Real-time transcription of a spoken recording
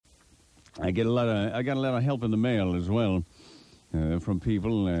I got a lot of help in the mail as well. From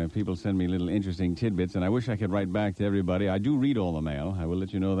people. People send me little interesting tidbits, and I wish I could write back to everybody. I do read all the mail. I will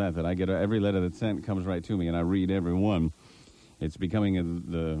let you know that I get every letter that's sent comes right to me, and I read every one. It's becoming,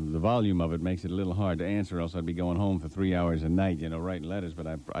 the volume of it makes it a little hard to answer, else I'd be going home for 3 hours a night, writing letters, but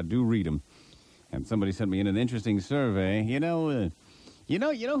I do read them. And somebody sent me in an interesting survey. You know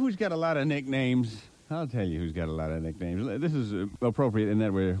who's got a lot of nicknames? I'll tell you who's got a lot of nicknames. This is appropriate in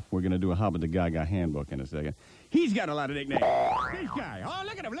that we're going to do a Hobbit the Gaga handbook in a second. He's got a lot of nicknames. This guy. Oh,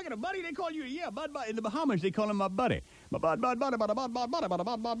 look at him, buddy. They call you, bud. In the Bahamas, they call him my buddy. My buddy.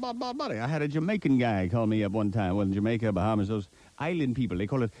 I had a Jamaican guy call me up one time. Well, in Jamaica, Bahamas, those island people, they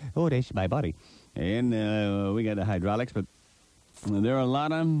call it, oh, that's my buddy. And we got the hydraulics, but there are a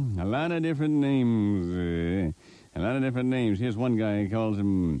lot of different names. Here's one guy, he calls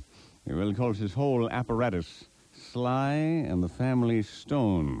his whole apparatus Sly and the Family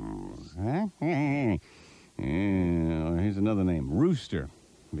Stones. Here's another name, Rooster,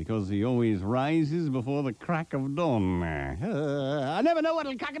 because he always rises before the crack of dawn. I never know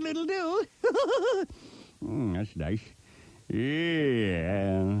what'll cock-a-doodle do. That's nice.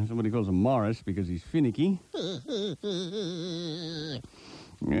 Yeah, somebody calls him Morris because he's finicky.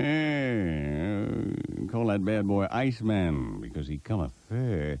 Call that bad boy Iceman because he cometh.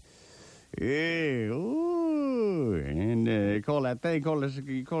 And he calls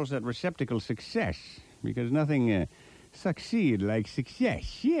that receptacle Success because nothing succeed like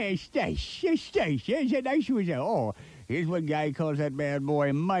success. Yes, nice was that. Oh, here's one guy calls that bad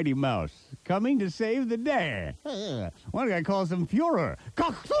boy Mighty Mouse, coming to save the day. One guy calls him Führer.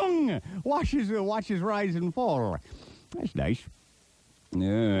 Kachtung! Watches rise and fall. That's nice.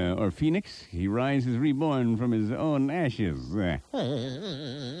 Or Phoenix, he rises reborn from his own ashes.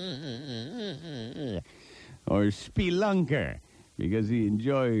 Or Spelunker, because he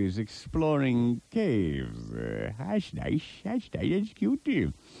enjoys exploring caves. That's nice. That's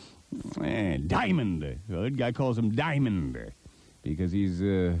cute. Diamond. Well, that guy calls him Diamond because he's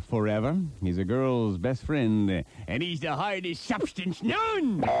forever. He's a girl's best friend, and he's the hardest substance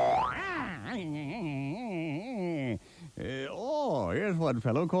known. Here's one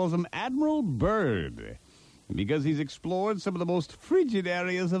fellow calls him Admiral Bird because he's explored some of the most frigid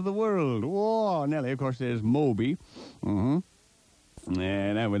areas of the world. Oh, Nelly, of course, there's Moby. That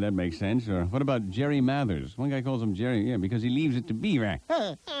makes sense. Or what about Jerry Mathers? One guy calls him Jerry, because he leaves it to Beaver.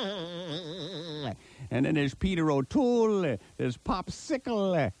 And then there's Peter O'Toole. There's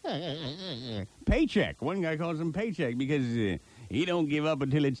Popsicle. Paycheck. One guy calls him Paycheck because he don't give up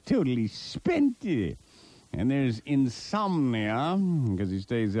until it's totally spent. And there's Insomnia, because he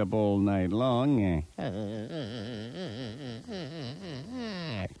stays up all night long.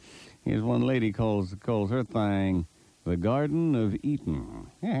 Here's one lady calls her thing the Garden of Eden.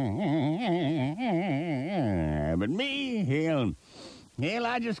 But me, hell,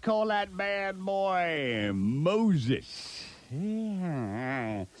 I just call that bad boy Moses.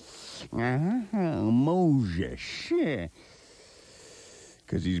 Moses.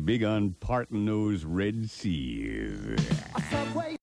 Because he's big on parting those Red Seas.